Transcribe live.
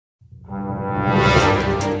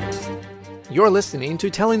You're listening to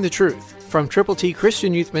Telling the Truth from Triple T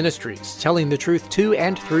Christian Youth Ministries, telling the truth to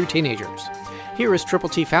and through teenagers. Here is Triple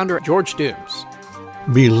T founder George Dooms.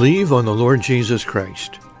 Believe on the Lord Jesus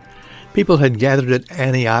Christ. People had gathered at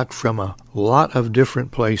Antioch from a lot of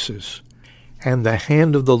different places, and the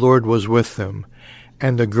hand of the Lord was with them,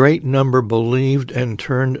 and a great number believed and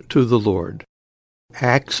turned to the Lord.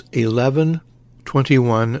 Acts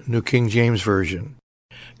 11:21, New King James Version.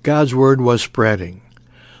 God's word was spreading.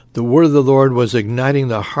 The word of the Lord was igniting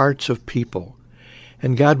the hearts of people,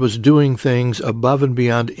 and God was doing things above and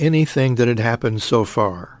beyond anything that had happened so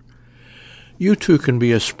far. You too can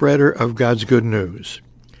be a spreader of God's good news,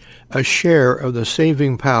 a share of the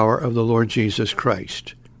saving power of the Lord Jesus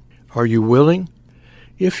Christ. Are you willing?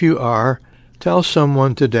 If you are, tell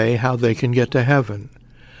someone today how they can get to heaven.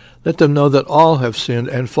 Let them know that all have sinned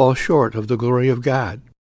and fall short of the glory of God.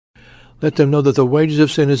 Let them know that the wages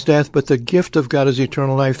of sin is death, but the gift of God is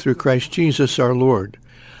eternal life through Christ Jesus our Lord.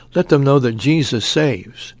 Let them know that Jesus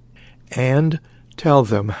saves. And tell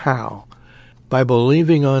them how. By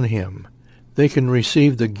believing on Him, they can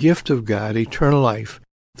receive the gift of God, eternal life,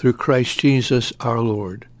 through Christ Jesus our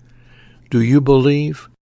Lord. Do you believe,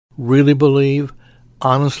 really believe,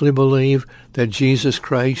 honestly believe that Jesus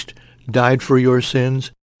Christ died for your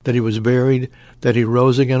sins, that He was buried, that He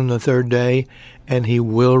rose again on the third day, and He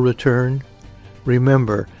will return?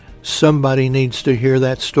 Remember, somebody needs to hear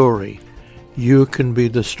that story. You can be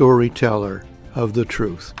the storyteller of the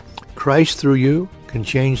truth. Christ through you can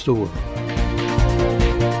change the world.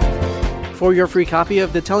 For your free copy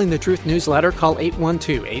of the Telling the Truth newsletter, call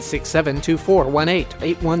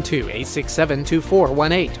 812-867-2418,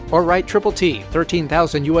 812-867-2418, or write Triple T,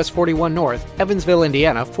 13,000 U.S. 41 North, Evansville,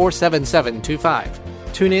 Indiana, 47725.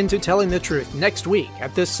 Tune in to Telling the Truth next week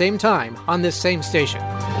at this same time on this same station.